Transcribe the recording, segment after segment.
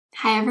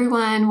Hi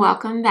everyone,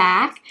 welcome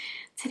back.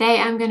 Today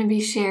I'm going to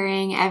be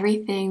sharing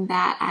everything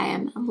that I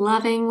am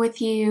loving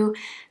with you.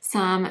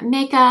 Some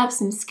makeup,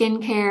 some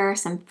skincare,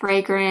 some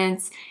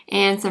fragrance,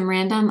 and some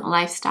random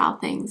lifestyle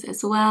things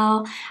as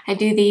well. I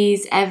do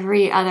these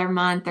every other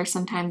month or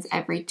sometimes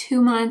every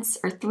 2 months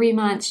or 3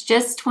 months,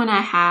 just when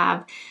I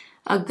have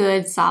a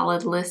good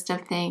solid list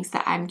of things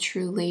that I'm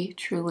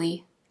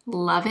truly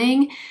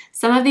loving.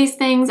 Some of these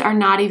things are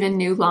not even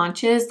new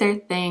launches. They're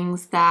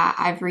things that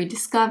I've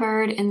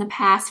rediscovered in the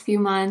past few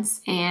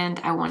months and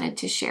I wanted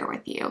to share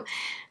with you.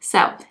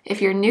 So if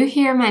you're new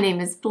here, my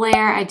name is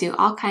Blair. I do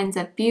all kinds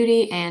of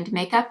beauty and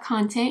makeup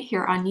content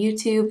here on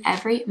YouTube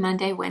every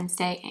Monday,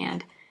 Wednesday,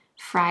 and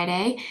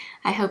Friday.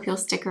 I hope you'll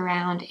stick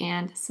around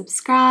and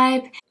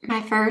subscribe.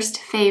 My first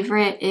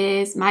favorite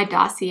is my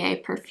Dossier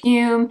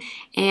perfume,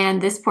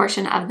 and this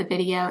portion of the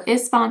video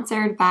is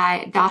sponsored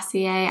by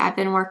Dossier. I've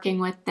been working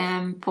with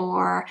them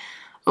for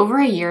over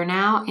a year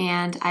now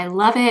and I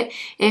love it.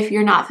 If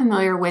you're not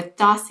familiar with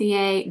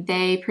Dossier,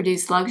 they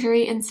produce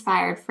luxury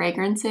inspired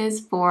fragrances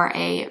for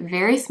a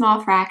very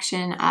small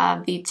fraction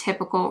of the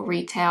typical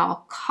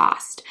retail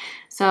cost.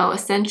 So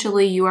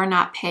essentially you are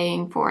not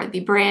paying for the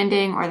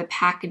branding or the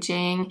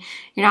packaging.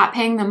 You're not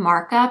paying the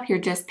markup, you're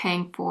just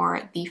paying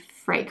for the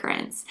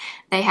fragrance.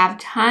 They have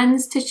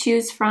tons to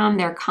choose from.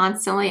 They're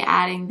constantly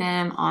adding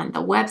them on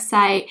the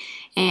website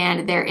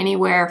and they're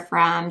anywhere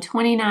from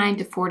 $29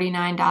 to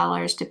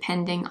 $49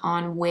 depending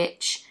on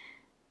which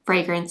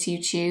fragrance you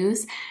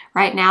choose.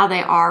 Right now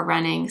they are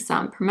running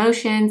some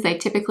promotions. They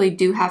typically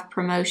do have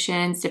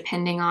promotions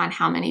depending on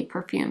how many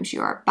perfumes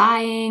you are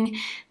buying.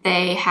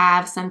 They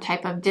have some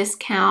type of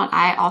discount.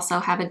 I also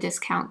have a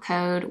discount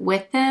code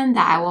with them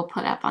that I will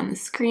put up on the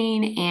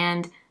screen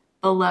and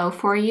below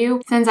for you.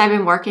 Since I've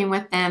been working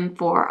with them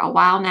for a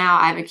while now,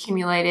 I've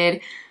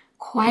accumulated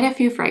quite a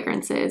few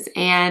fragrances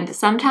and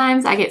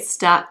sometimes I get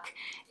stuck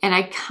and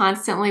I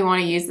constantly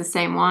want to use the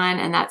same one,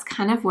 and that's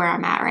kind of where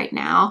I'm at right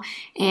now.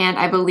 And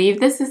I believe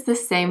this is the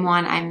same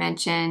one I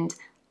mentioned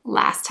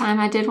last time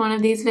I did one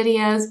of these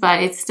videos,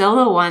 but it's still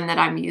the one that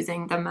I'm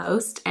using the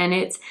most, and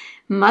it's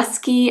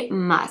Musky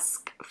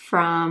Musk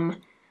from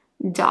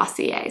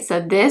Dossier.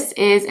 So this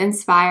is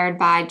inspired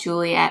by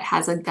Juliet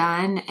Has a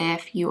Gun.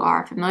 If you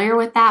are familiar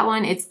with that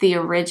one, it's the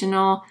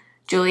original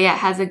Juliet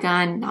Has a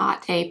Gun,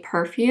 not a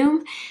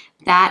perfume.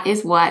 That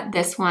is what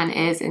this one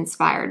is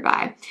inspired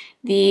by.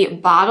 The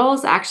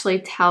bottles actually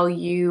tell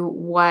you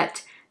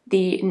what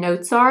the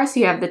notes are.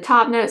 So you have the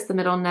top notes, the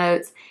middle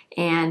notes,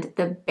 and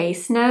the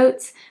base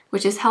notes,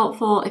 which is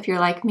helpful if you're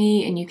like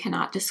me and you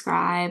cannot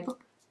describe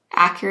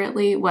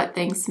accurately what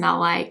things smell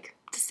like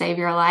to save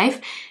your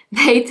life.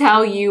 They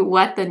tell you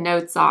what the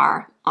notes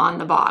are on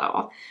the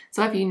bottle.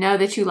 So if you know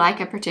that you like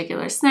a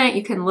particular scent,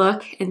 you can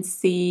look and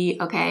see,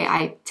 okay,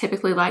 I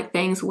typically like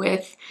things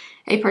with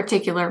a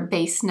particular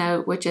base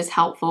note, which is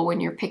helpful when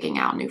you're picking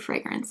out new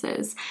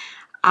fragrances.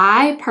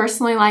 I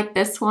personally like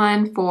this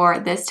one for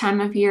this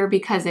time of year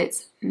because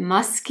it's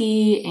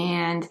musky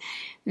and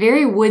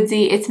very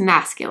woodsy. It's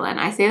masculine.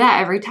 I say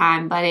that every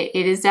time, but it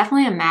is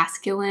definitely a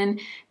masculine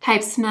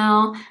type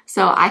smell.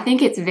 So I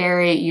think it's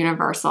very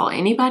universal.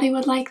 Anybody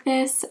would like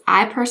this,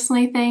 I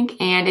personally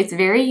think, and it's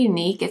very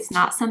unique. It's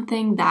not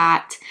something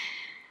that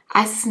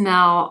I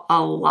smell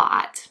a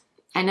lot.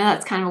 I know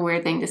that's kind of a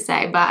weird thing to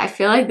say, but I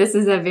feel like this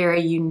is a very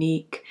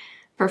unique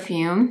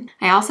perfume.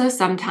 I also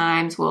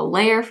sometimes will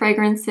layer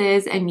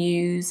fragrances and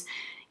use,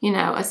 you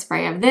know, a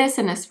spray of this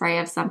and a spray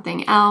of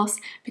something else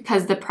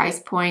because the price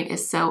point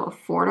is so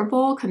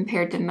affordable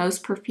compared to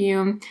most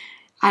perfume.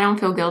 I don't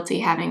feel guilty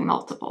having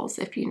multiples,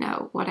 if you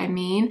know what I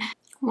mean.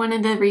 One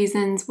of the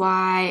reasons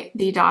why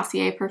the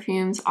Dossier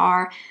perfumes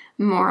are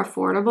more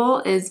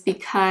affordable is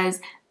because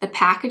the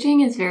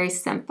packaging is very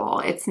simple.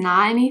 It's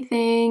not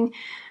anything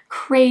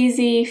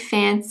crazy,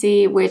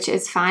 fancy, which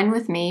is fine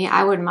with me.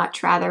 I would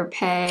much rather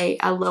pay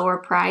a lower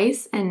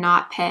price and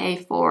not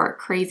pay for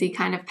crazy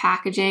kind of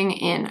packaging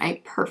in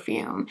a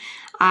perfume.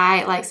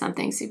 I like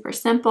something super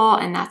simple,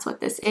 and that's what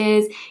this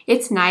is.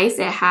 It's nice.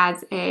 It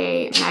has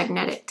a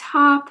magnetic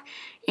top,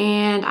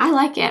 and I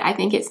like it. I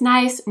think it's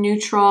nice,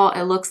 neutral.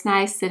 It looks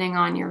nice sitting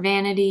on your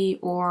vanity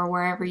or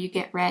wherever you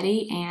get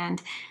ready,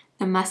 and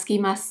the Musky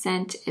Musk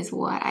scent is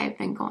what I've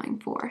been going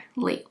for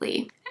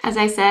lately. As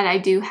I said, I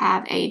do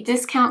have a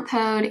discount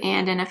code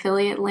and an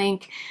affiliate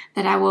link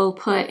that I will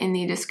put in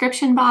the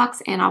description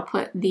box, and I'll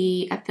put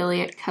the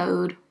affiliate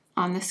code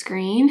on the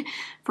screen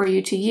for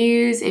you to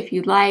use. If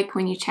you'd like,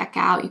 when you check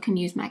out, you can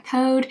use my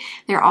code.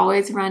 They're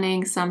always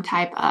running some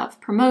type of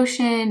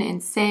promotion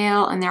and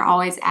sale, and they're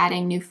always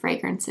adding new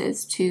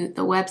fragrances to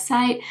the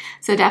website.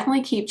 So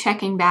definitely keep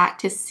checking back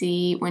to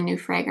see when new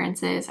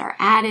fragrances are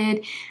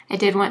added. I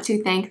did want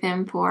to thank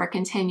them for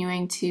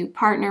continuing to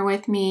partner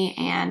with me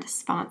and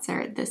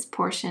sponsor this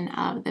portion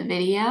of the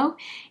video.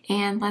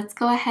 And let's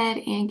go ahead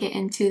and get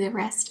into the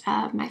rest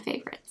of my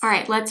favorites. All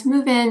right, let's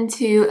move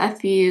into a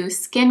few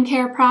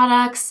skincare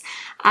products.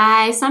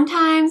 I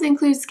sometimes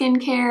include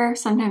skincare,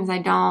 sometimes I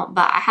don't,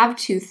 but I have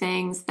two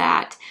things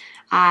that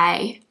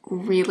I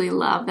really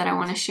love that I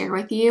want to share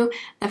with you.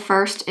 The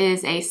first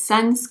is a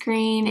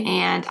sunscreen,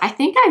 and I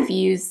think I've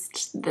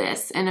used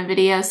this in a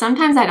video.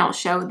 Sometimes I don't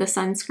show the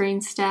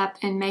sunscreen step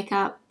in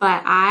makeup,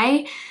 but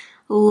I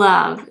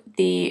love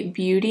the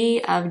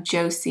Beauty of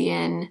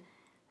Joseon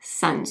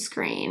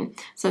sunscreen.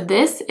 So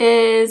this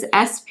is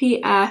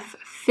SPF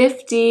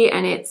 50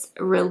 and it's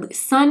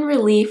sun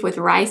relief with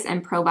rice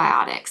and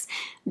probiotics.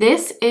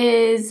 This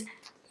is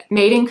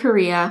made in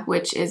Korea,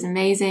 which is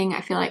amazing.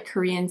 I feel like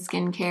Korean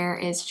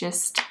skincare is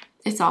just,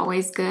 it's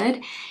always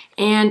good.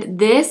 And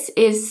this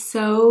is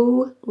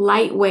so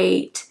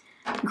lightweight,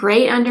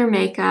 great under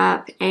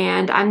makeup,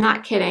 and I'm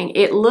not kidding.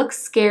 It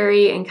looks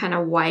scary and kind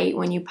of white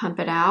when you pump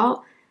it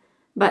out,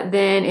 but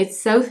then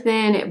it's so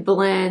thin, it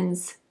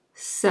blends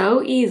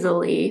so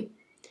easily.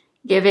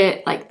 Give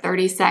it like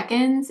 30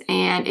 seconds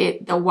and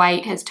the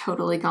white has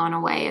totally gone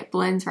away. It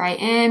blends right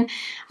in.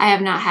 I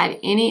have not had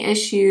any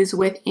issues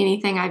with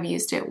anything I've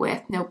used it with.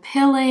 No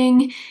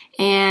pilling,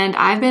 and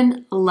I've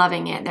been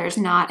loving it. There's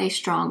not a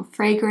strong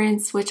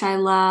fragrance, which I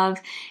love,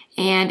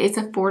 and it's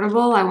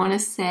affordable. I want to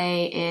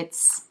say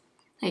it's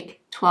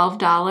like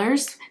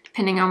 $12,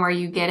 depending on where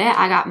you get it.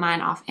 I got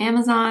mine off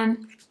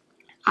Amazon.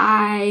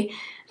 I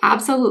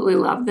absolutely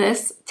love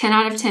this. 10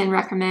 out of 10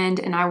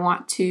 recommend, and I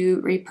want to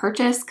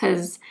repurchase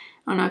because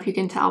I don't know if you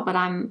can tell, but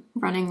I'm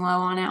running low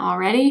on it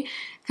already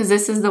because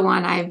this is the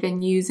one I've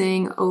been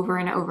using over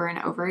and over and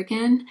over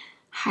again.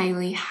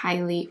 Highly,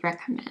 highly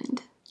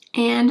recommend.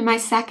 And my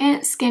second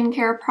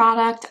skincare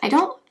product, I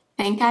don't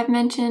think I've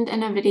mentioned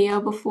in a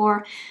video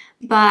before,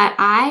 but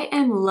I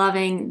am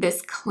loving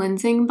this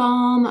cleansing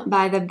balm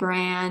by the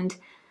brand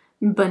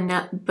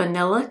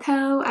Banila,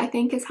 I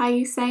think is how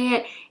you say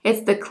it.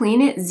 It's the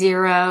Clean It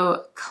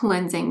Zero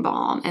Cleansing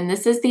Balm, and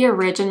this is the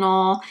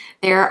original.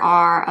 There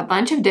are a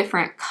bunch of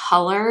different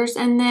colors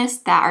in this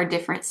that are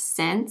different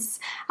scents.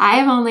 I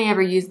have only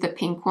ever used the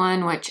pink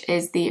one, which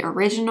is the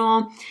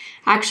original.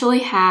 I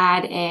actually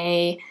had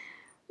a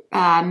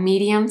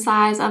medium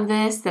size of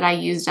this that I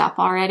used up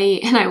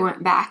already, and I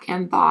went back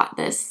and bought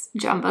this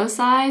jumbo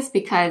size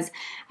because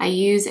I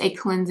use a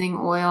cleansing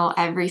oil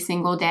every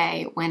single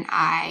day when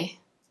I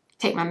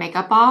take my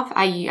makeup off.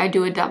 I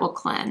do a double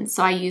cleanse.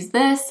 So I use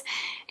this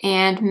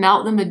and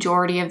melt the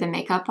majority of the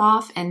makeup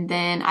off, and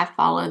then I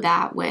follow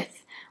that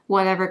with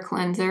whatever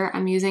cleanser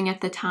I'm using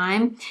at the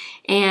time.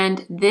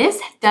 And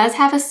this does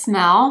have a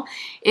smell.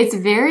 It's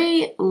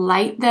very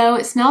light though.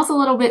 It smells a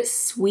little bit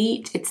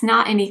sweet. It's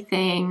not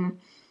anything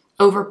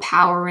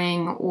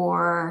overpowering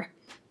or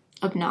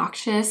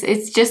obnoxious.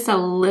 It's just a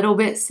little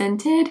bit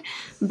scented,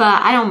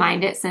 but I don't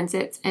mind it since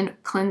it's in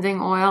cleansing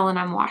oil and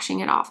I'm washing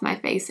it off my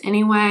face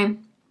anyway.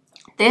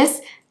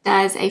 This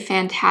does a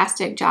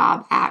fantastic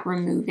job at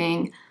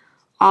removing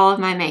all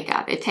of my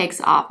makeup. It takes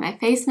off my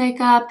face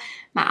makeup,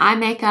 my eye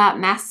makeup,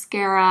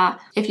 mascara.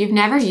 If you've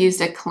never used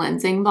a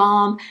cleansing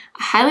balm,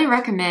 I highly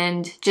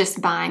recommend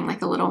just buying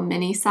like a little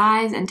mini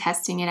size and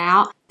testing it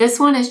out. This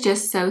one is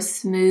just so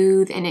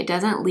smooth and it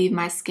doesn't leave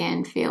my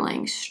skin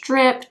feeling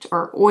stripped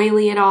or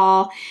oily at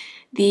all.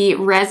 The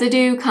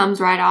residue comes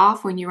right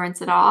off when you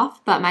rinse it off,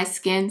 but my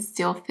skin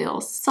still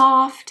feels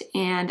soft,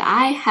 and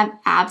I have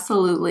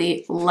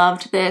absolutely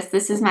loved this.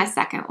 This is my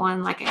second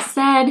one, like I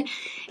said,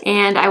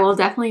 and I will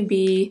definitely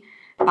be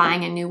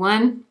buying a new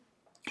one.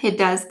 It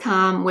does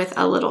come with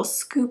a little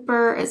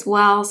scooper as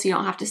well, so you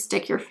don't have to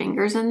stick your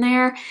fingers in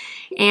there.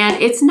 And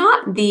it's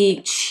not the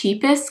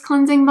cheapest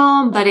cleansing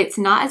balm, but it's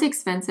not as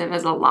expensive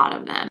as a lot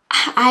of them.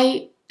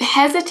 I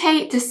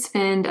hesitate to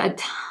spend a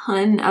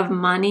ton of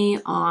money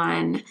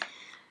on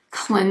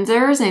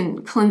cleansers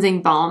and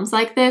cleansing balms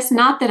like this.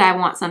 Not that I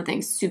want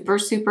something super,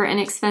 super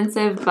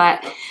inexpensive,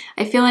 but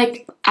I feel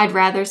like I'd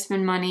rather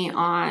spend money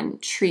on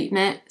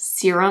treatment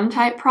serum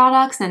type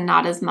products and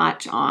not as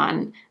much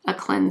on a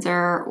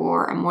cleanser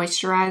or a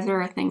moisturizer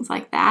or things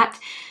like that.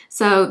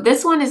 So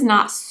this one is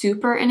not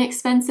super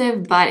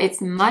inexpensive, but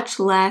it's much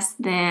less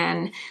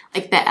than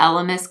like the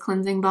Elemis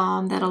cleansing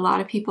balm that a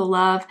lot of people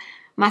love,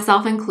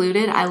 myself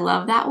included. I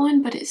love that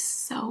one, but it's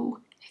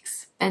so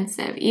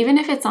expensive. Even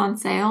if it's on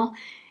sale,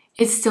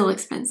 it's still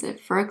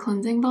expensive for a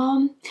cleansing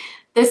balm.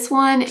 This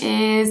one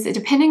is,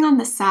 depending on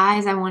the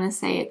size, I want to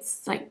say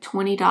it's like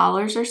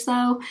 $20 or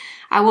so.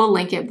 I will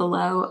link it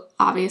below,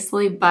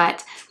 obviously,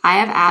 but I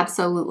have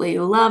absolutely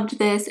loved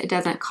this. It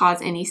doesn't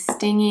cause any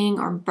stinging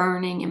or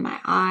burning in my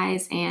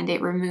eyes, and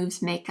it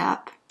removes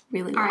makeup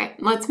really well. All right,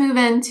 let's move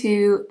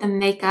into the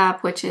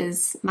makeup, which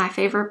is my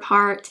favorite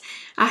part.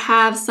 I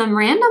have some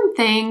random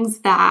things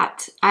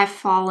that I've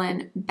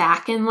fallen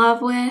back in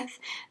love with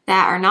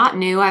that are not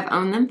new. I've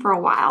owned them for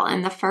a while.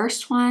 And the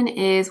first one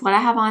is what I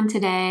have on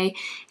today,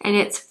 and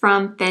it's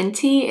from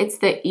Fenty. It's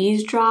the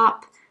Eaze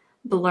Drop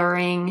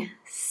Blurring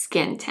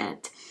Skin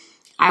Tint.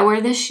 I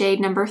wear the shade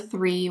number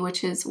 3,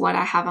 which is what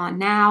I have on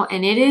now,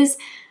 and it is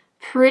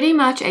pretty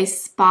much a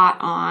spot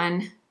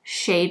on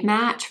shade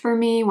match for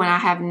me when I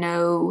have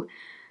no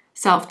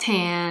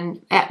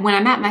self-tan. When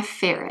I'm at my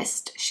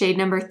fairest, shade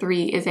number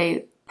 3 is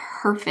a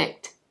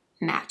perfect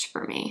match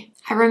for me.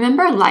 I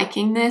remember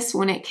liking this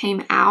when it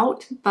came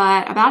out,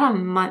 but about a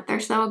month or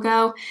so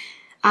ago,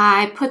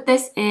 I put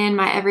this in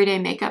my everyday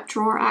makeup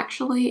drawer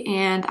actually,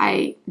 and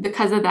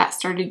because of that,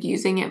 started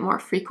using it more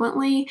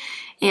frequently,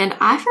 and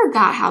I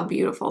forgot how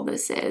beautiful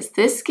this is.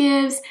 This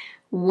gives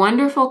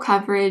wonderful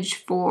coverage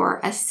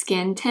for a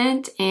skin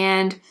tint,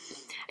 and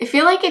I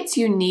feel like it's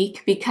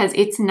unique because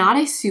it's not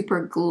a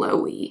super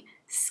glowy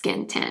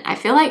skin tint. I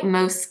feel like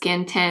most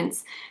skin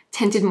tints,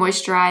 tinted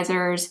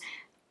moisturizers,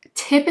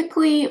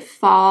 typically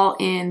fall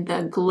in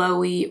the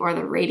glowy or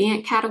the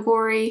radiant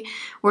category,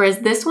 whereas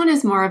this one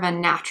is more of a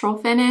natural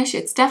finish.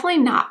 It's definitely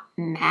not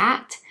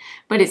matte,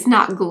 but it's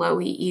not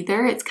glowy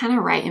either. It's kind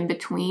of right in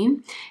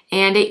between.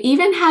 And it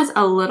even has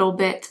a little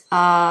bit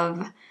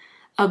of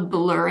a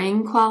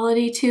blurring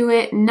quality to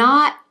it,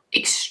 not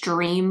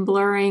extreme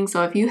blurring.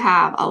 So if you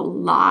have a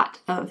lot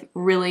of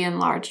really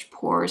enlarged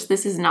pores,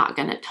 this is not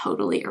going to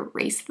totally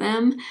erase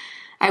them.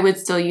 I would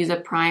still use a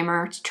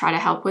primer to try to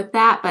help with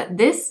that, but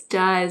this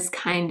does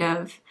kind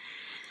of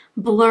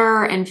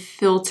blur and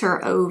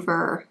filter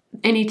over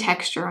any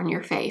texture on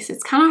your face.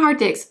 It's kind of hard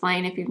to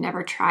explain if you've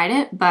never tried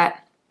it, but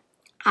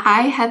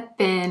I have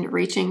been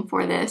reaching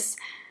for this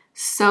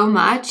so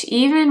much.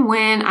 Even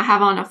when I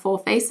have on a full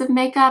face of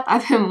makeup,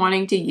 I've been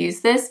wanting to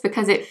use this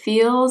because it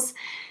feels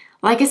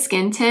like a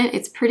skin tint.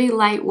 It's pretty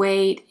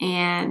lightweight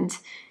and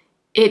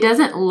it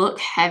doesn't look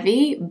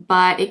heavy,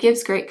 but it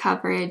gives great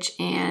coverage,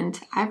 and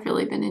I've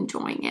really been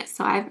enjoying it.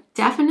 So I've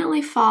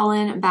definitely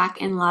fallen back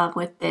in love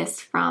with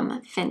this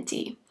from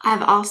Fenty.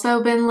 I've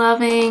also been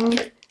loving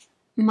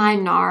my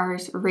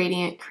NARS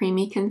Radiant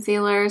Creamy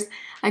Concealers.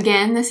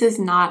 Again, this is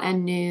not a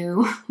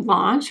new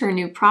launch or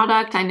new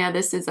product. I know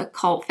this is a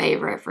cult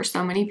favorite for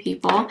so many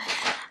people,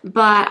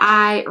 but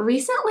I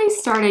recently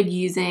started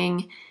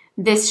using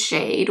this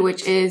shade,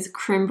 which is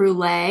Creme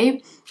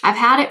Brulee. I've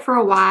had it for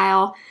a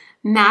while.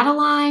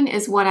 Madeline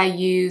is what I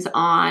use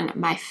on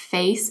my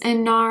face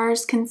in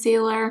NARS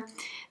concealer.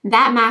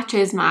 That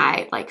matches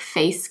my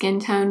face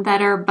skin tone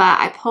better, but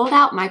I pulled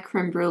out my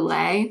Creme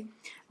Brulee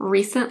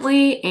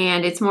recently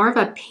and it's more of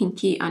a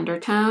pinky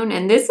undertone,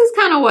 and this is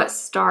kind of what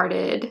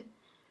started,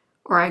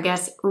 or I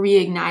guess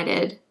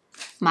reignited,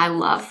 my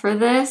love for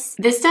this.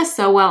 This does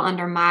so well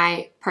under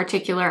my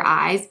particular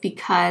eyes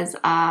because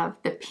of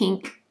the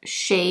pink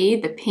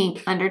shade, the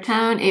pink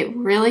undertone. It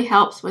really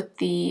helps with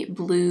the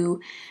blue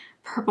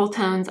purple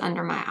tones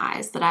under my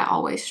eyes that I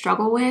always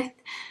struggle with.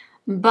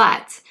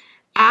 But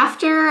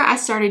after I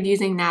started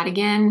using that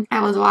again,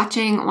 I was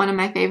watching one of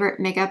my favorite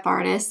makeup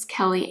artists,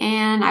 Kelli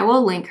Anne. I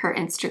will link her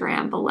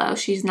Instagram below.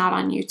 She's not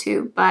on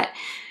YouTube, but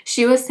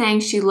she was saying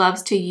she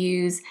loves to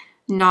use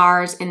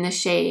NARS in the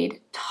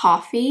shade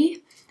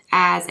Toffee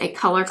as a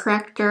color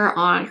corrector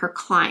on her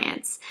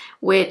clients,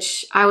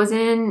 which I was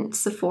in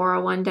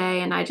Sephora one day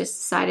and I just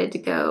decided to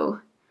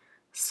go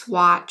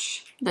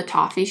swatch the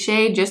Toffee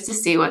shade just to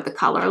see what the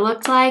color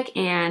looked like,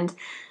 and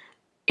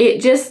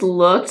it just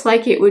looked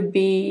like it would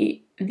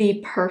be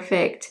the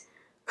perfect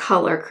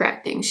color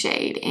correcting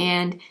shade,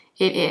 and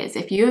it is.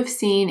 If you have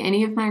seen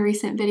any of my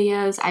recent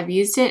videos, I've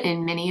used it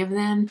in many of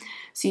them,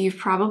 so you've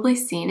probably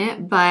seen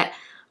it, but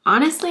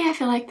honestly I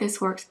feel like this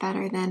works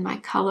better than my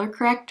color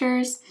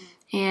correctors.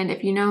 And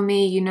if you know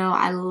me, you know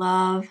I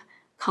love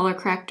color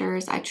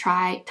correctors. I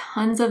try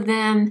tons of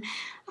them.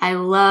 I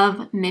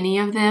love many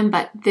of them,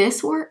 but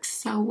this works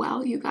so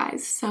well, you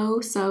guys, so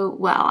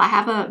well. I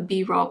have a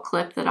B-roll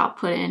clip that I'll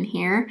put in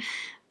here,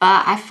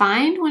 but I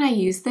find when I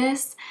use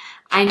this,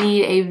 I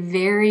need a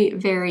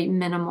very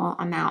minimal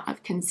amount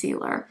of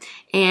concealer.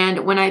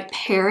 And when I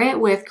pair it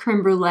with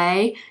Creme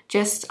Brulee,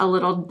 just a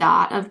little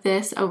dot of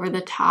this over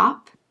the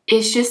top,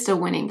 it's just a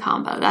winning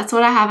combo. That's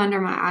what I have under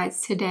my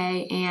eyes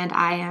today, and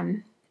I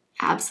am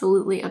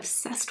absolutely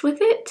obsessed with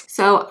it.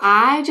 So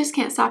I just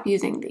can't stop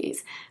using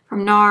these.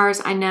 From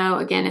NARS, I know,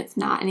 again, it's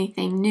not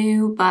anything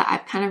new, but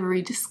I've kind of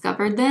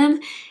rediscovered them,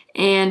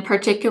 and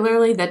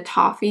particularly the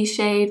Toffee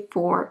shade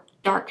for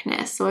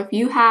darkness. So if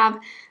you have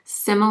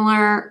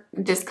similar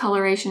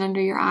discoloration under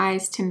your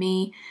eyes to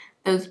me,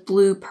 those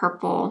blue,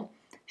 purple,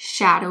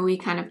 shadowy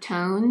kind of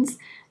tones,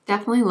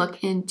 definitely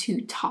look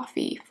into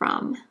Toffee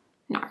from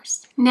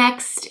NARS.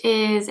 Next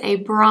is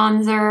a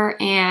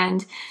bronzer,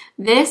 and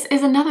this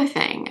is another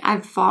thing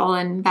I've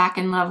fallen back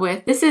in love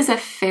with. This is a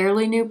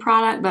fairly new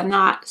product, but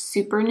not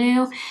super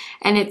new,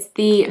 and it's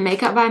the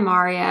Makeup by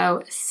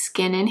Mario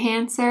Skin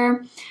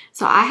Enhancer.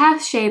 So I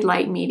have shade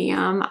light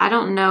medium. I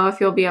don't know if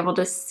you'll be able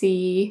to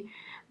see,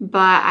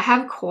 but I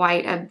have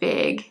quite a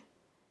big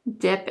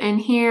dip in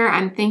here.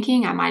 I'm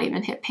thinking I might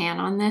even hit pan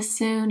on this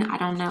soon. I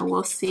don't know,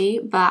 we'll see.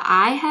 But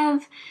I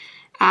have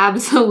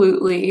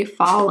absolutely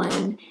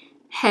fallen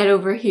head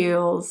over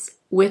heels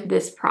with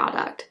this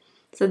product.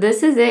 So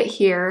this is it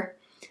here,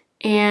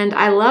 and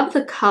I love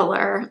the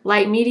color.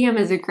 Light medium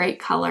is a great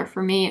color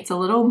for me. It's a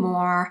little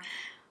more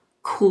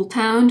cool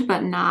toned,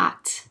 but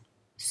not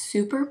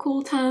super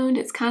cool toned.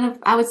 It's kind of,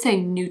 I would say,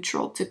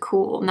 neutral to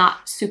cool,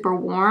 not super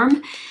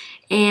warm.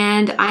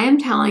 And I am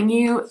telling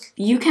you,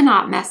 you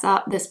cannot mess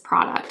up this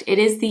product. It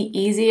is the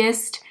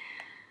easiest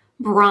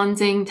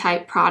bronzing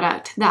type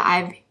product that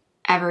I've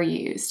ever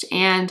used.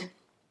 And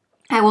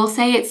I will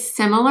say it's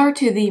similar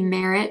to the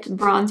Merit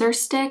bronzer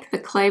stick, the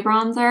clay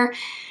bronzer.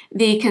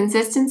 The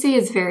consistency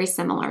is very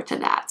similar to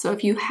that. So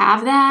if you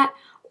have that,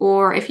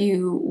 or if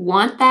you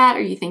want that,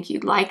 or you think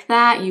you'd like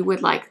that, you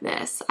would like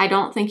this. I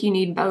don't think you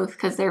need both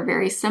because they're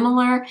very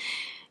similar.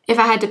 If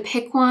I had to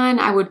pick one,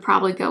 I would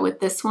probably go with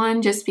this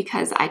one just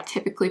because I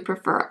typically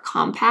prefer a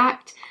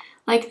compact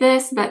like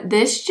this, but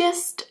this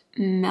just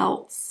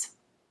melts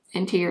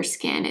into your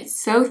skin. It's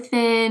so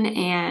thin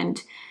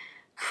and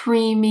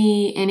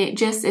creamy, and it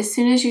just, as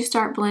soon as you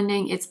start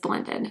blending, it's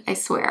blended, I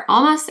swear.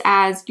 Almost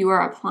as you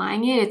are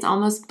applying it, it's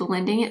almost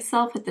blending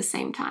itself at the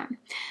same time.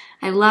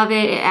 I love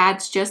it. It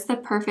adds just the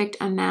perfect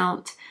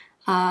amount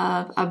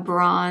of a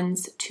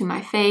bronze to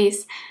my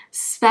face,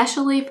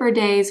 especially for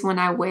days when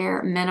I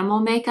wear minimal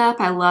makeup.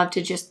 I love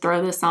to just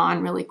throw this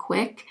on really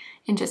quick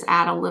and just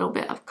add a little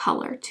bit of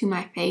color to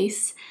my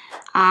face.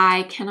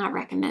 I cannot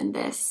recommend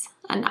this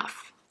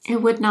enough.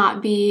 It would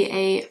not be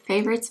a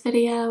favorites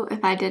video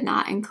if I did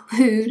not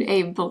include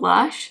a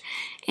blush.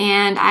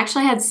 And I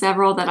actually had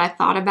several that I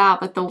thought about,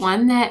 but the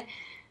one that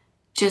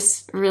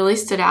just really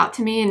stood out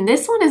to me, and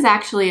this one is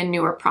actually a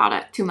newer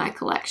product to my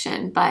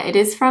collection, but it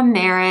is from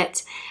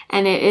Merit,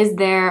 and it is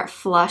their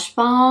Flush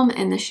Balm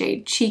in the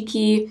shade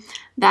Cheeky.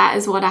 That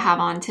is what I have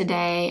on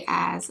today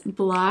as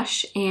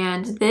blush,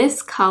 and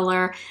this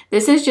color,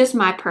 this is just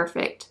my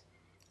perfect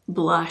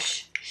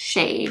blush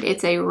shade.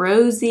 It's a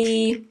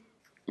rosy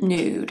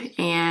nude,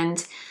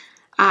 and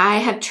I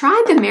have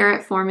tried the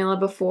Merit formula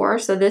before,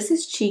 so this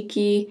is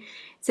Cheeky.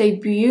 It's a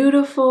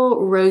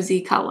beautiful rosy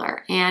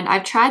color, and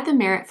I've tried the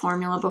Merit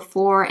formula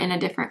before in a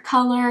different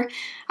color.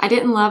 I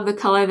didn't love the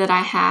color that I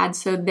had,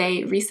 so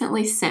they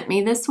recently sent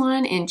me this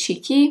one in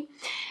Cheeky,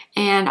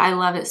 and I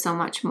love it so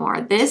much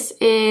more. This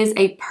is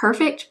a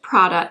perfect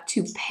product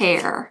to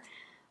pair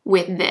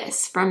with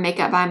this from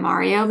Makeup by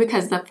Mario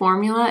because the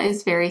formula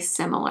is very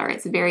similar.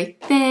 It's very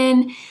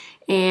thin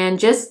and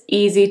just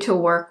easy to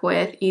work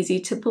with, easy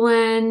to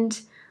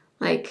blend.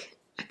 Like,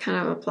 I kind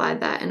of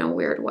applied that in a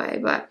weird way,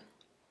 but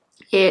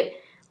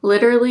it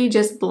literally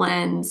just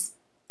blends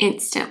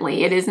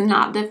instantly. It is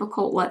not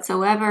difficult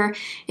whatsoever.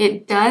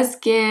 It does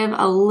give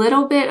a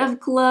little bit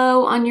of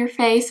glow on your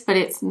face, but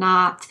it's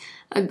not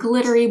a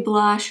glittery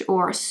blush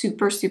or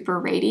super, super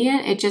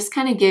radiant. It just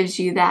kind of gives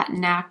you that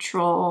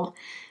natural,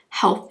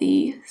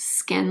 healthy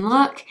skin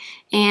look.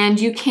 And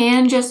you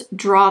can just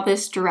draw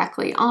this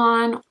directly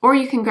on, or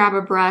you can grab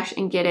a brush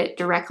and get it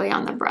directly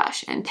on the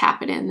brush and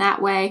tap it in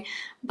that way.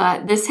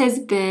 But this has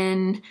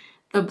been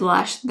the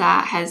blush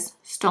that has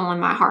stolen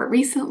my heart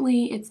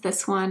recently. It's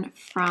this one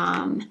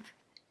from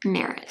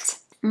Merit.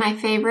 My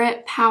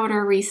favorite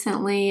powder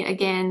recently,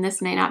 again,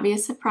 this may not be a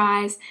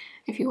surprise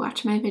if you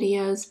watch my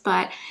videos,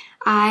 but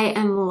I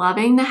am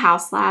loving the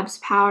Haus Labs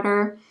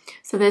powder.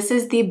 So this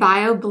is the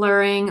Bio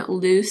Blurring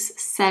Loose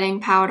Setting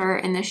Powder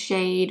in the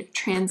shade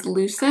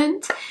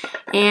Translucent.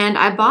 And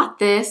I bought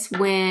this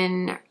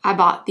when I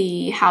bought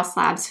the Haus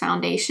Labs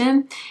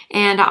foundation.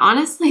 And I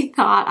honestly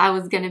thought I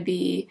was going to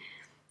be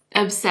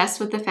obsessed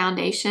with the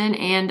foundation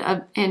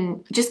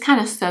and just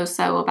kind of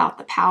so-so about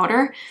the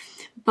powder.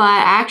 But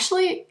I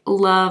actually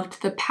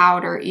loved the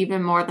powder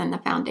even more than the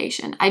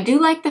foundation. I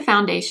do like the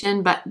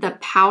foundation, but the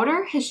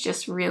powder has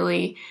just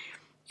really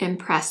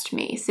impressed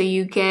me. So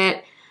you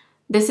get,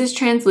 this is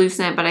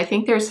translucent, but I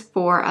think there's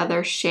 4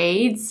 other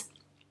shades.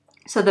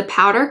 So the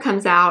powder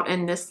comes out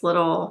in this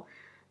little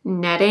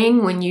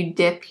netting when you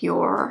dip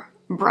your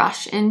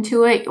brush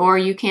into it, or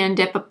you can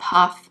dip a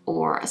puff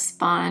or a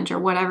sponge or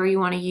whatever you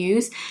want to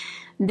use.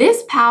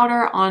 This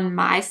powder on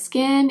my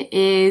skin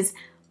is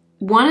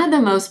one of the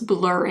most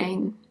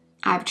blurring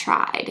I've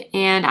tried,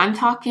 and I'm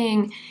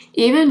talking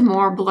even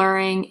more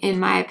blurring in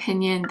my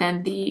opinion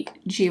than the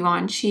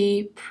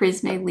Givenchy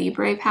Prisme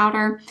Libre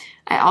powder.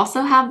 I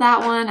also have that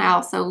one. I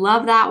also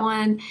love that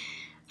one.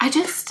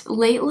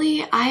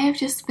 Lately, I have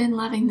just been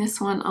loving this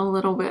one a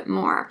little bit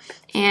more,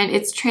 and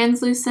it's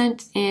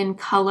translucent in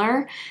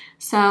color,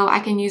 so I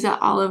can use it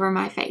all over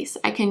my face.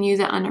 I can use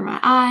it under my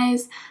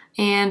eyes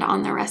and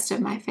on the rest of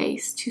my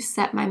face to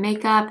set my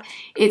makeup.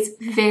 It's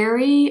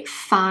very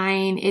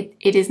fine.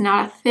 It is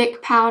not a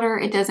thick powder.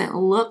 It doesn't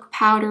look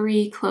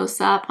powdery close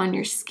up on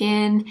your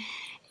skin.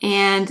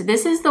 And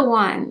this is the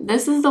one.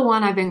 This is the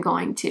one I've been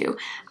going to.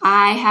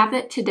 I have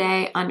it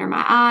today under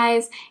my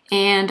eyes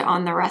and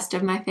on the rest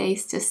of my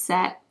face to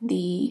set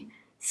the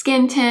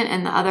skin tint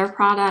and the other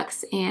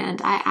products,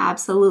 and I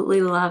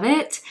absolutely love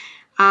it.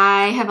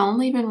 I have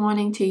only been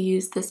wanting to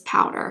use this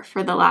powder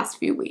for the last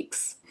few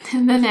weeks.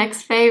 The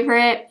next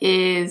favorite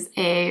is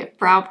a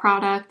brow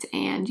product,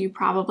 and you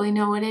probably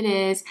know what it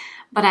is,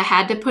 but I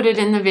had to put it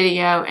in the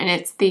video, and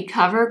it's the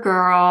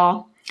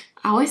CoverGirl,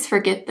 I always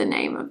forget the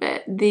name of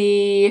it,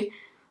 the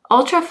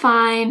Ultra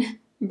Fine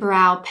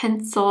Brow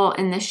Pencil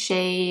in the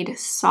shade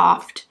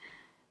Soft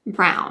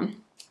Brown.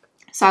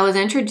 So I was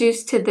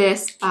introduced to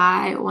this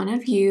by one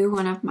of you,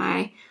 one of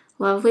my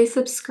lovely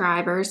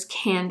subscribers,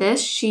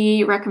 Candace.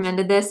 She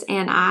recommended this,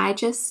 and I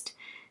just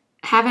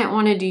haven't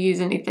wanted to use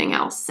anything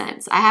else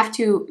since. I have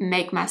to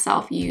make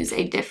myself use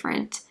a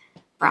different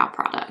brow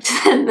product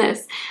than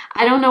this.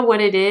 I don't know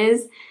what it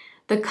is.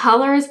 The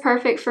color is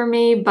perfect for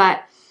me,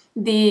 but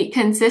the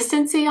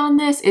consistency on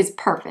this is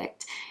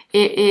perfect.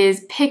 It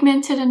is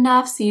pigmented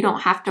enough so you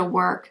don't have to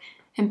work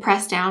and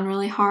press down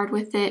really hard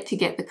with it to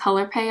get the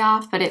color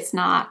payoff, but it's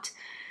not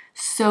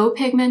so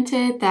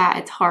pigmented that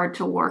it's hard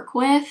to work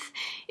with.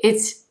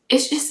 It's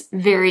just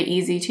very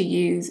easy to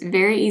use,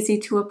 very easy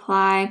to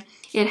apply.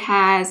 It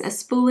has a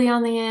spoolie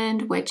on the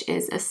end, which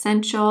is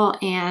essential,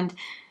 and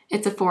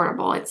it's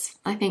affordable. It's,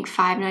 I think,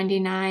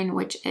 $5.99,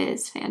 which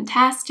is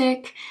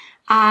fantastic.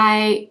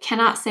 I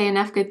cannot say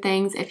enough good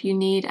things. If you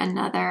need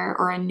another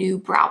or a new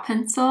brow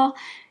pencil,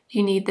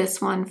 you need this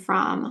one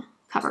from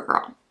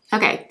CoverGirl.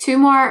 Okay, 2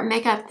 more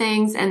makeup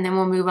things and then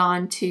we'll move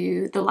on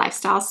to the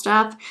lifestyle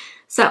stuff.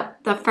 So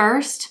the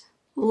first,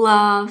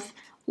 love,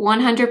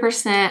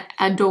 100%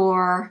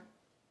 adore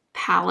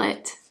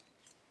palette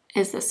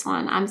is this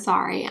one. I'm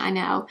sorry, I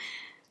know.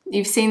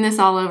 You've seen this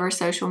all over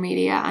social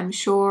media, I'm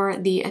sure.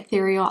 The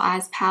Ethereal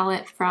Eyes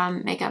palette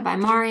from Makeup by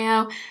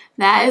Mario.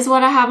 That is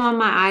what I have on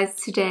my eyes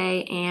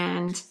today,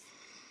 and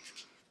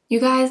you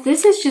guys,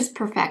 this is just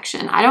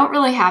perfection. I don't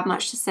really have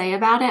much to say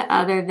about it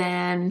other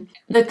than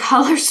the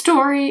color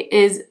story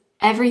is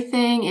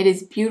everything. It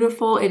is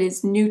beautiful. It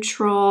is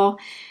neutral.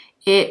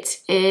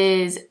 It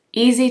is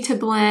easy to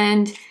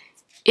blend.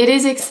 It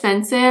is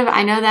expensive.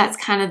 I know that's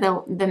kind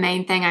of the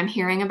main thing I'm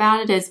hearing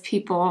about it is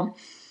people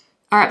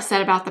are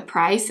upset about the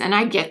price, and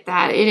I get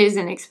that. It is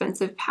an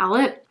expensive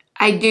palette.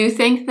 I do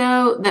think,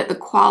 though, that the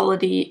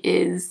quality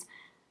is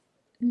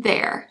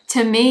there.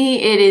 To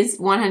me, it is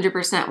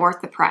 100%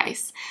 worth the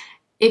price.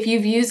 If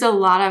you've used a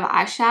lot of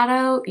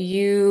eyeshadow,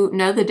 you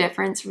know the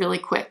difference really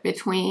quick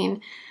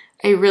between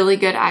a really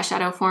good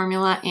eyeshadow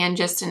formula and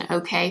just an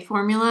okay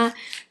formula.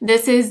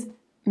 This is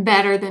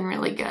better than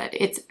really good.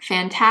 It's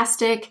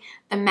fantastic.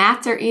 The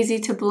mattes are easy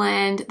to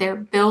blend. They're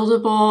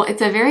buildable.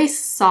 It's a very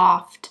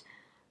soft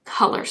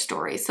color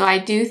story. So I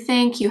do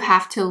think you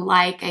have to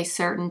like a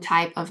certain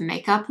type of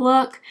makeup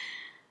look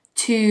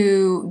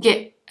to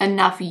get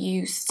enough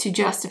use to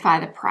justify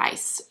the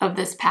price of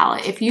this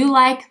palette. If you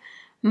like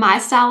my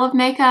style of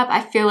makeup,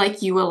 I feel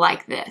like you will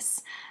like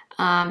this.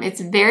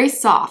 It's very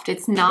soft.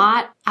 It's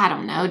not, I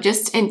don't know,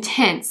 just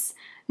intense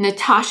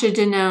Natasha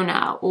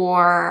Denona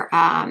or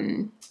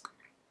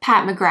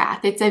Pat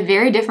McGrath. It's a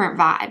very different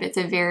vibe. It's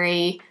a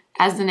very,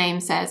 as the name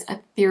says,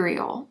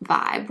 ethereal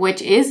vibe,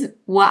 which is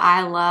what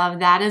I love.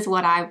 That is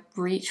what I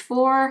reach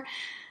for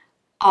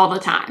all the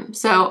time.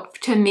 So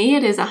to me,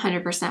 it is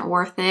 100%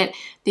 worth it.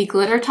 The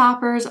glitter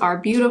toppers are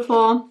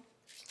beautiful.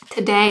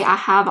 Today I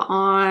have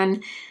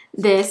on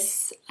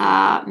this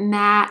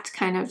matte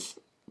kind of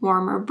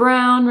warmer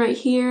brown right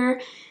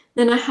here.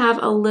 Then I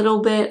have a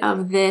little bit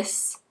of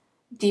this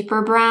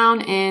deeper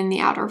brown in the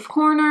outer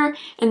corner.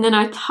 And then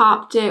I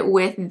topped it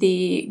with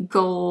the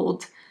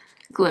gold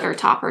glitter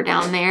topper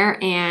down there,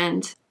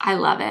 and I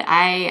love it.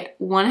 I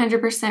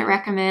 100%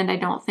 recommend. I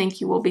don't think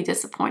you will be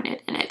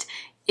disappointed in it.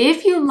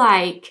 If you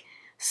like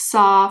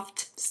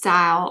soft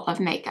style of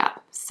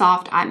makeup,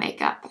 soft eye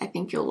makeup, I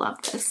think you'll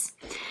love this.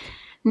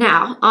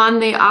 Now, on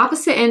the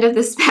opposite end of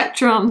the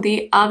spectrum,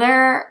 the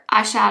other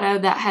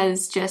eyeshadow that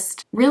has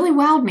just really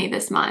wowed me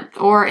this month,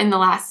 or in the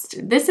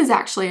last, this is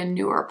actually a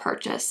newer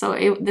purchase,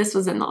 so this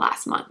was in the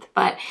last month,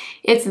 but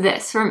it's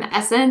this from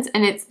Essence,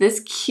 and it's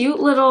this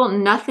cute little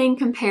Nothing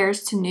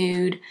Compares to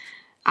Nude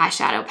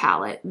eyeshadow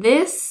palette.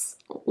 This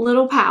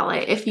little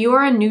palette, if you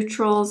are a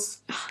neutrals,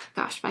 oh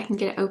gosh, if I can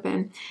get it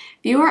open,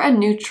 if you are a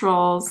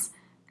neutrals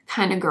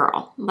kind of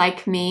girl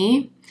like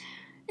me,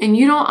 and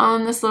you don't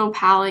own this little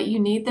palette, you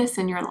need this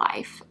in your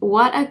life.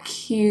 What a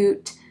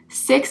cute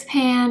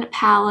 6-pan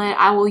palette.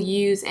 I will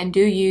use and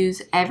do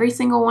use every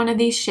single one of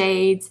these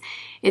shades.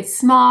 It's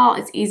small,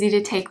 it's easy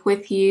to take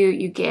with you.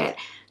 You get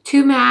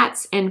 2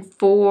 mattes and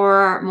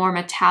 4 more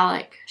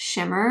metallic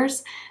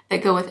shimmers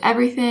that go with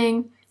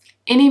everything.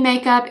 Any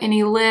makeup,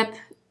 any lip,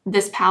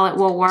 this palette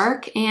will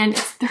work, and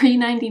it's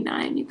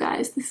 $3.99, you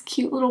guys. This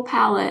cute little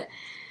palette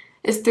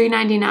is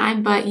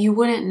 $3.99, but you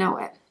wouldn't know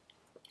it.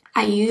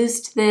 I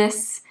used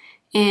this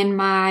in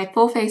my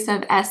full face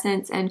of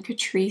Essence and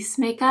Catrice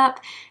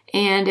makeup,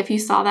 and if you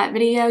saw that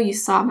video, you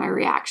saw my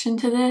reaction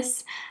to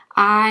this.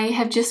 I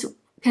have just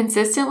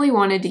consistently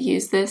wanted to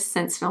use this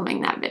since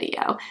filming that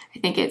video. I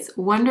think it's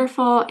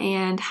wonderful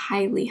and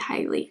highly,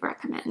 highly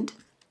recommend.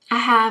 I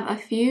have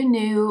a few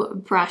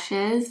new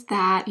brushes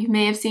that you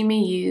may have seen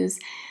me use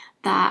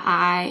that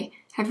I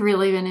have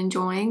really been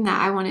enjoying that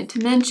I wanted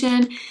to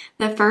mention.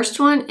 The first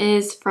one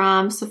is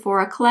from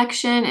Sephora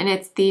Collection, and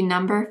it's the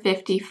number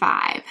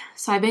 55.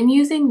 So I've been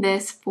using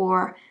this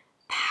for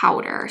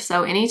powder.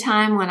 So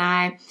anytime when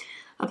I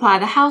apply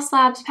the House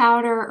Labs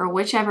powder or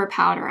whichever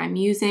powder I'm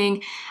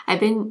using, I've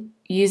been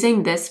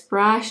using this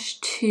brush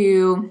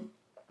to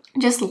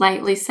just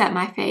lightly set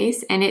my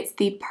face, and it's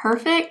the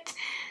perfect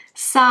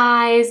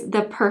size,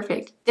 the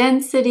perfect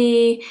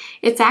density.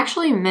 It's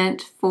actually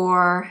meant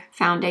for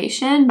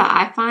foundation, but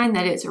I find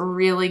that it's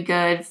really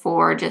good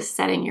for just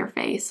setting your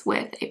face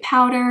with a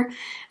powder.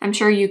 I'm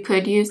sure you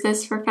could use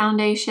this for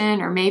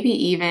foundation or maybe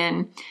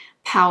even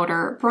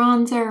powder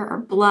bronzer or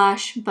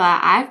blush, but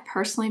I've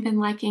personally been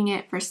liking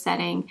it for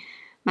setting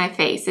my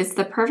face. It's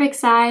the perfect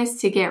size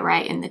to get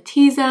right in the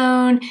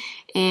T-zone,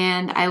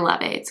 and I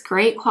love it. It's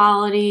great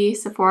quality.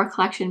 Sephora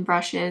Collection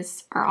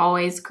brushes are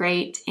always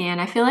great, and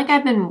I feel like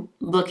I've been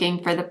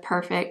looking for the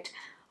perfect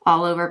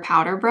all-over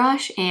powder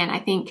brush, and I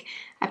think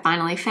I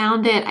finally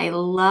found it. I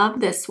love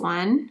this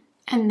one.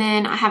 And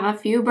then I have a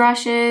few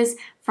brushes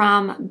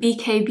from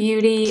BK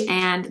Beauty,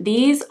 and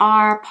these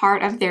are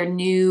part of their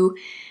new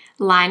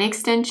line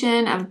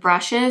extension of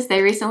brushes.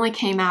 They recently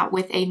came out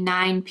with a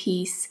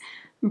 9-piece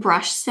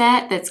brush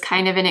set that's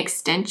kind of an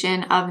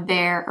extension of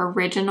their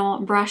original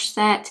brush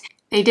set.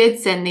 They did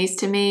send these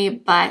to me,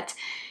 but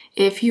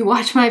if you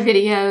watch my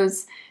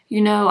videos, you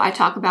know I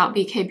talk about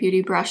BK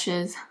Beauty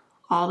brushes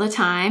all the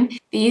time.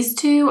 These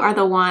two are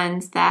the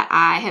ones that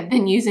I have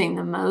been using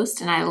the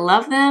most, and I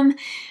love them.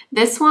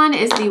 This one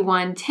is the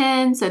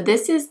 110, so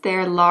this is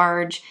their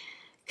large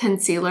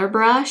concealer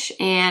brush,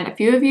 and a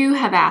few of you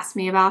have asked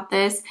me about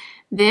this.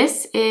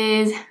 This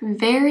is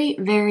very,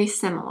 very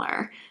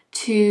similar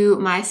to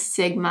my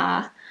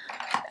Sigma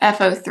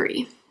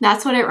F03.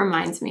 That's what it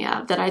reminds me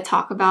of, that I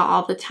talk about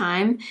all the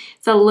time.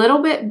 It's a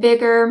little bit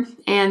bigger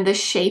and the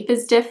shape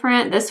is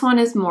different. This one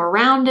is more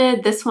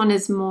rounded. This one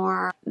is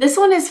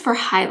for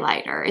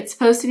highlighter. It's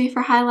supposed to be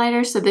for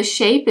highlighter, so the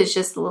shape is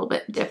just a little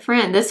bit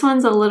different. This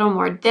one's a little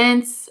more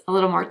dense, a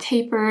little more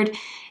tapered,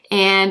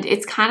 and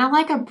it's kind of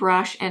like a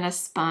brush and a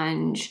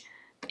sponge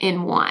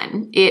in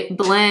one. It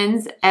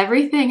blends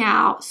everything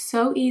out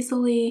so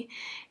easily,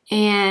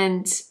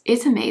 and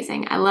it's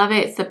amazing. I love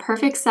it. It's the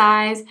perfect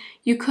size.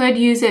 You could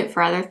use it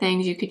for other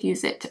things. You could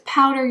use it to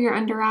powder your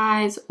under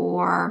eyes,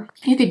 or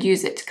you could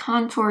use it to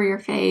contour your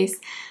face,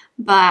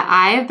 but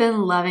I have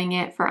been loving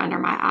it for under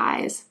my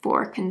eyes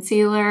for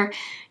concealer.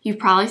 You've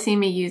probably seen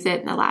me use it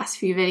in the last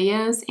few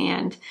videos,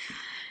 and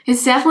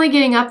it's definitely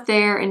getting up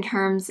there in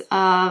terms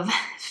of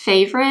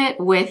favorite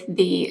with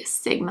the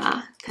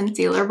Sigma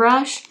concealer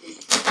brush.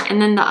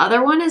 And then the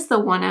other one is the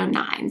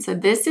 109. So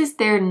this is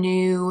their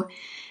new,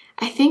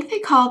 I think they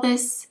call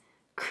this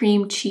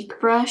cream cheek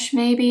brush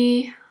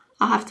maybe.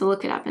 I'll have to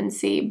look it up and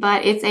see,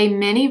 but it's a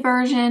mini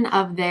version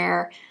of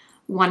their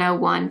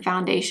 101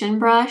 foundation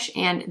brush,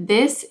 and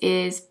this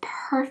is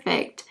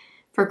perfect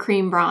for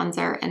cream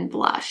bronzer and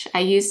blush. I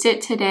used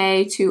it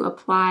today to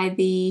apply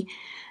the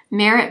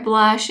Merit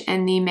blush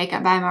and the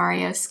Makeup by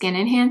Mario Skin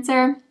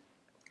Enhancer.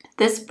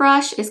 This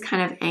brush is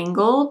kind of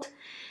angled,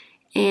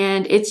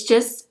 and it's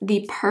just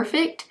the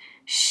perfect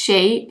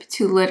shape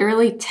to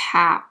literally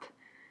tap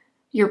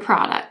your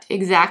product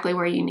exactly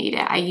where you need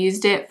it. I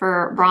used it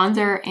for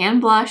bronzer and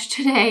blush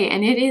today,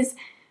 and it is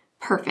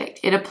perfect.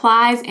 It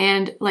applies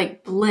and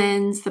like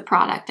blends the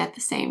product at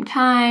the same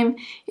time.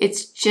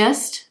 It's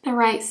just the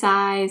right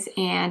size,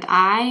 and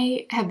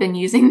I have been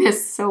using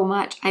this so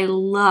much. I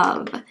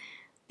love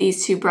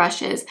these two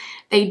brushes.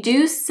 They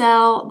do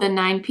sell the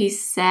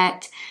 9-piece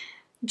set,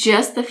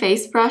 just the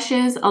face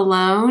brushes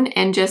alone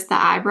and just the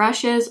eye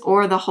brushes,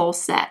 or the whole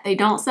set. They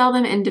don't sell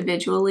them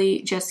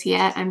individually just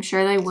yet. I'm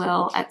sure they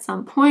will at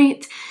some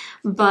point,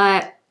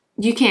 but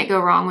you can't go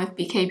wrong with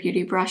BK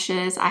Beauty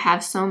brushes. I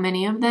have so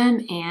many of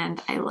them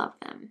and I love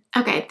them.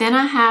 Okay, then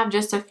I have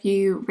just a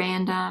few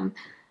random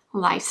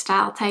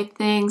lifestyle type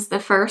things. The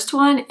first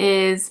one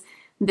is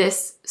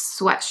this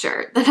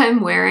sweatshirt that I'm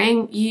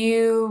wearing.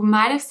 You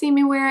might have seen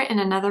me wear it in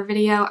another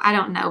video, I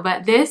don't know,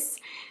 but this,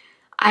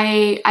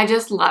 I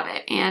just love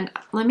it. And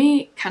let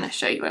me kind of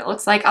show you what it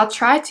looks like. I'll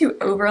try to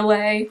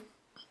overlay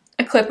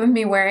a clip of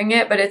me wearing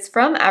it, but it's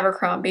from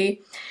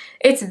Abercrombie.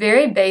 It's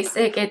very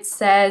basic. It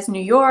says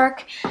New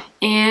York,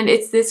 and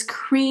it's this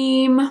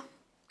cream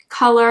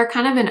color,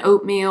 kind of an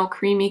oatmeal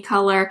creamy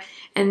color,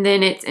 and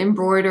then it's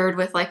embroidered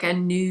with like a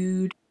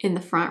nude in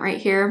the front right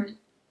here.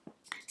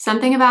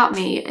 Something about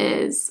me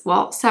is,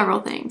 well,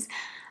 several things.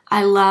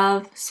 I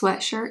love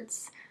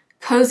sweatshirts,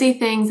 cozy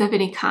things of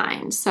any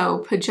kind. So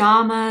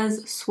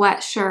pajamas,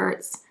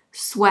 sweatshirts,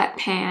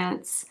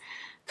 sweatpants,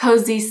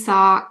 cozy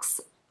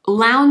socks,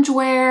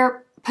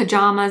 loungewear,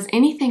 pajamas,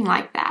 anything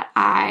like that.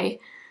 I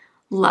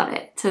love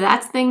it. So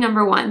that's thing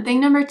number one. Thing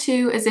number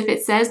two is if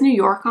it says New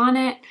York on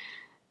it,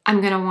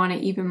 I'm gonna want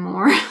it even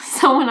more.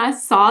 So when I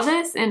saw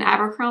this in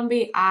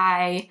Abercrombie,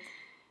 I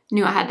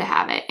knew I had to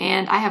have it,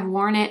 and I have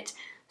worn it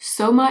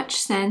so much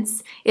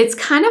since. It's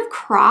kind of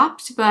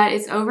cropped, but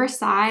it's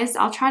oversized.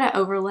 I'll try to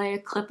overlay a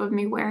clip of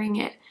me wearing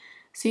it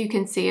so you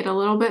can see it a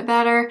little bit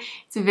better.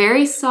 It's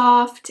very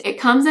soft. It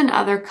comes in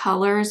other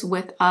colors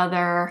with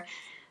other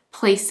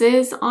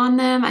places on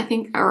them, I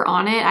think, or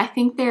on it. I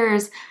think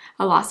there's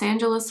a Los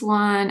Angeles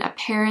one, a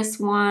Paris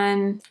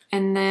one,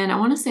 and then I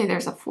want to say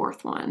there's a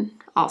fourth one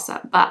also,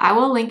 but I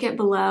will link it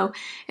below.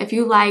 If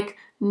you like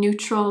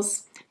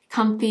neutrals,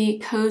 comfy,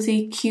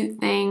 cozy, cute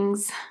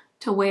things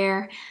to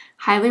wear,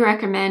 highly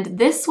recommend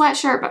this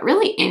sweatshirt, but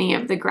really any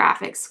of the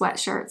graphic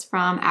sweatshirts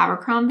from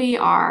Abercrombie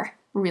are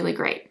really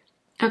great.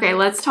 Okay,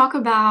 let's talk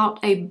about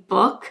a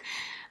book.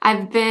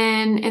 I've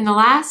been, in the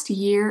last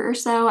year or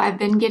so, I've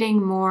been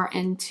getting more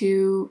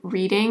into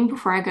reading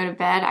before I go to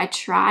bed. I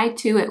try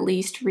to at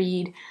least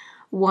read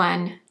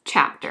one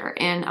chapter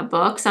in a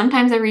book.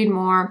 Sometimes I read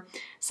more.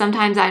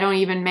 Sometimes I don't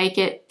even make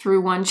it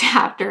through one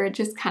chapter. It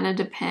just kind of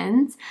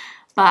depends.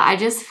 But I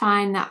just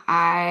find that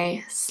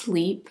I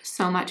sleep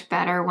so much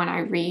better when I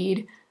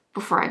read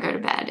before I go to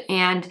bed.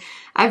 And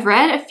I've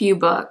read a few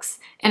books,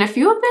 and a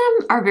few of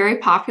them are very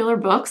popular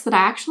books that I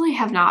actually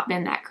have not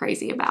been that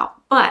crazy about.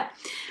 But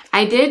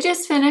I did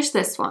just finish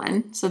this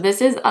one. So this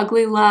is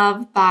Ugly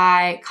Love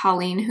by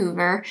Colleen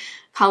Hoover.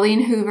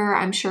 Colleen Hoover,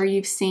 I'm sure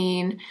you've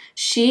seen.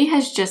 She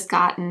has just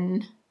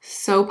gotten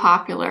so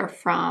popular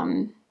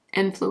from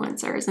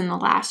influencers in the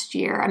last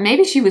year.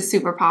 Maybe she was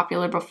super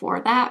popular before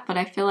that, but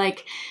I feel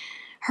like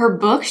her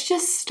books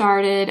just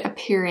started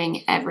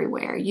appearing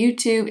everywhere.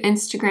 YouTube,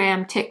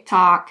 Instagram,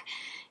 TikTok,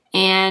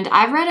 and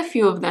I've read a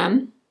few of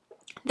them.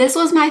 This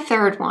was my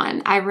third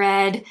one. I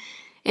read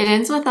It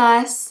Ends With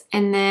Us,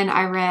 and then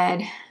I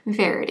read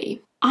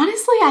Verity.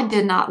 Honestly, I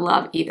did not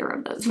love either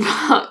of those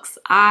books.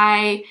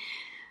 It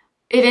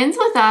Ends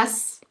With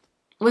Us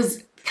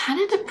was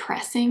kind of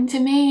depressing to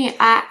me.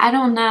 I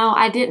don't know.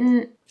 I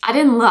didn't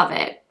love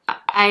it.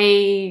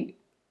 I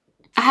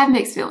have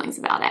mixed feelings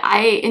about it.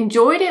 I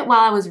enjoyed it while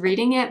I was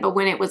reading it, but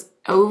when it was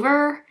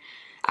over,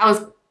 I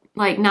was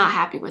like not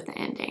happy with the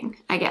ending,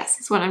 I guess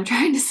is what I'm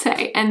trying to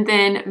say. And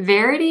then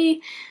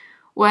Verity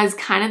was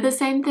kind of the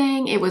same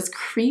thing. It was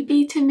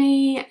creepy to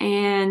me,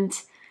 and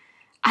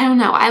I don't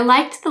know. I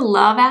liked the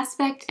love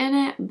aspect in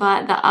it,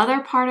 but the other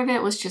part of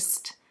it was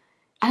just,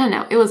 I don't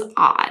know. It was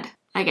odd,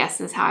 I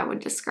guess is how I would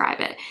describe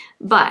it.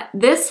 But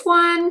this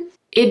one,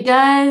 it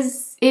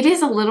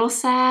is a little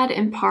sad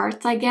in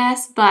parts, I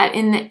guess, but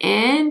in the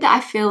end, I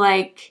feel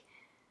like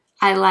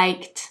I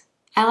liked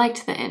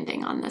the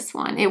ending on this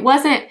one. It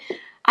wasn't,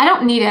 I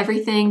don't need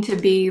everything to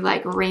be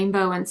like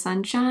rainbow and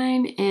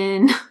sunshine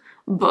in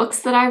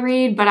books that I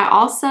read, but I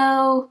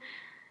also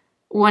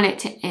want it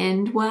to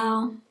end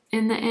well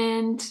in the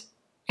end.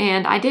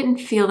 And I didn't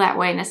feel that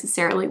way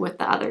necessarily with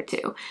the other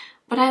two,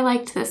 but I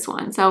liked this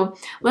one. So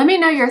let me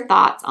know your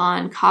thoughts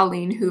on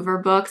Colleen Hoover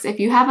books. If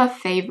you have a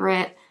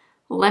favorite,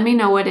 let me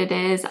know what it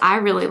is. I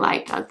really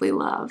liked Ugly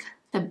Love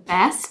the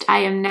best. I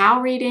am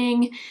now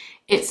reading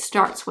It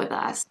Starts With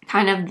Us,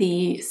 kind of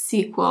the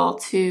sequel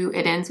to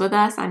It Ends With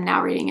Us. I'm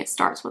now reading It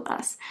Starts With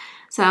Us.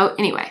 So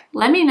anyway,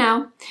 let me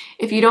know.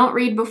 If you don't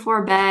read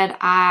before bed,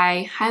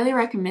 I highly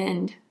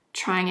recommend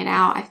trying it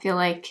out. I feel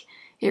like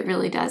it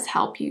really does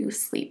help you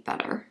sleep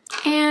better.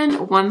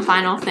 And one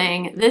final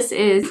thing, this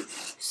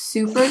is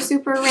super,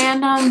 super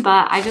random,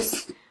 but I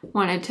just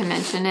wanted to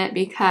mention it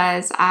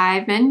because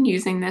I've been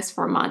using this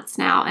for months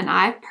now and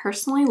I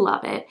personally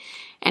love it.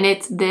 And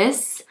it's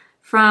this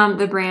from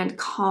the brand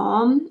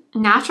Calm,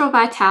 Natural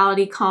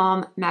Vitality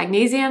Calm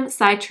Magnesium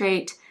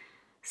Citrate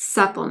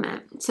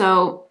Supplement.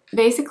 So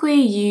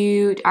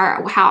basically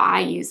how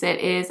I use it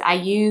is I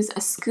use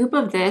a scoop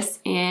of this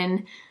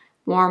in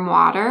warm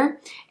water,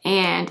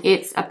 and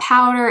it's a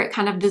powder. It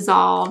kind of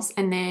dissolves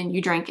and then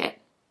you drink it.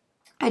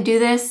 I do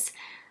this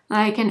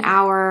like an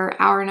hour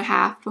and a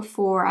half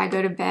before I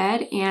go to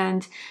bed,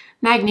 and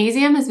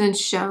magnesium has been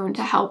shown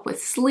to help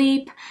with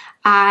sleep.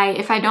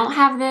 If I don't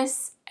have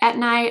this at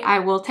night, I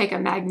will take a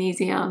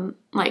magnesium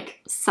like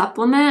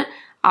supplement.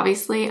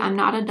 Obviously, I'm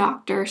not a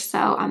doctor,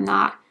 so I'm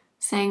not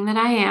saying that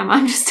I am.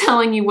 I'm just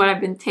telling you what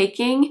I've been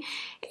taking.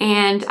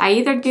 And I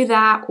either do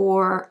that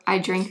or I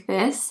drink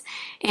this.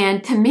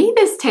 And to me,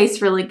 this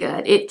tastes really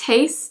good.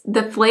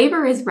 The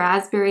flavor is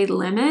raspberry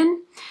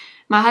lemon.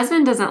 My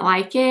husband doesn't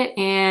like it,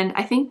 and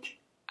I think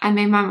I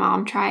made my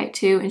mom try it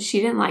too, and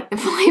she didn't like the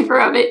flavor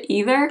of it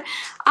either.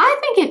 I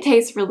think it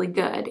tastes really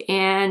good,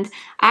 and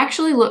I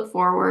actually look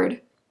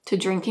forward to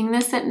drinking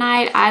this at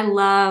night. I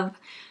love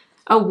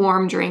a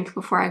warm drink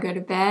before I go to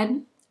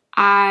bed.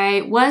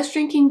 I was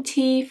drinking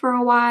tea for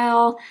a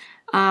while.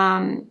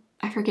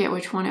 I forget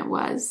which one it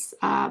was,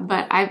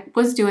 but I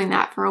was doing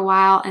that for a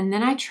while, and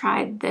then I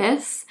tried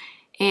this,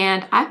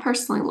 and I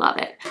personally love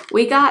it.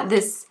 We got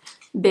this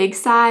big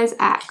size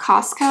at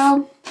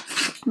Costco,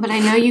 but I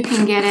know you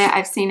can get it.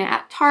 I've seen it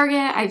at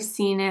Target. I've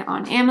seen it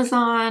on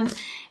Amazon,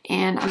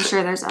 and I'm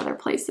sure there's other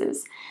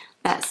places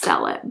that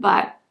sell it,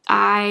 but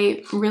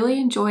I really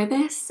enjoy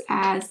this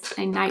as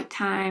a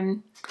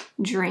nighttime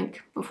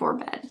drink before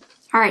bed.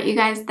 All right, you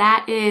guys,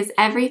 that is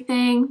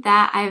everything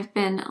that I've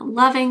been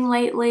loving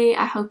lately.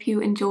 I hope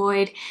you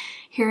enjoyed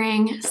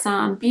hearing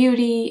some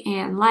beauty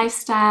and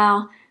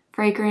lifestyle,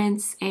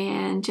 fragrance,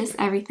 and just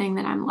everything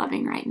that I'm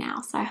loving right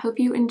now. So I hope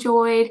you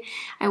enjoyed.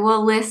 I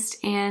will list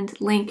and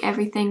link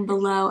everything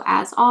below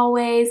as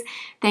always.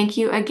 Thank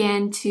you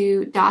again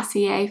to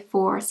Dossier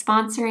for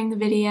sponsoring the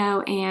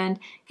video and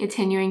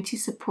continuing to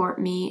support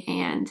me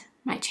and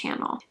my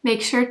channel.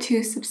 Make sure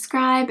to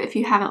subscribe if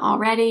you haven't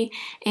already,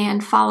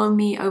 and follow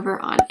me over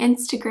on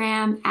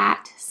Instagram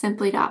at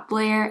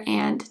simply.blair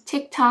and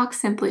TikTok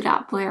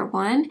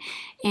simply.blair1.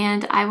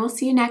 And I will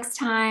see you next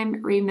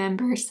time.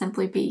 Remember,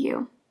 simply be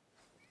you.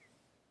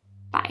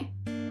 Bye.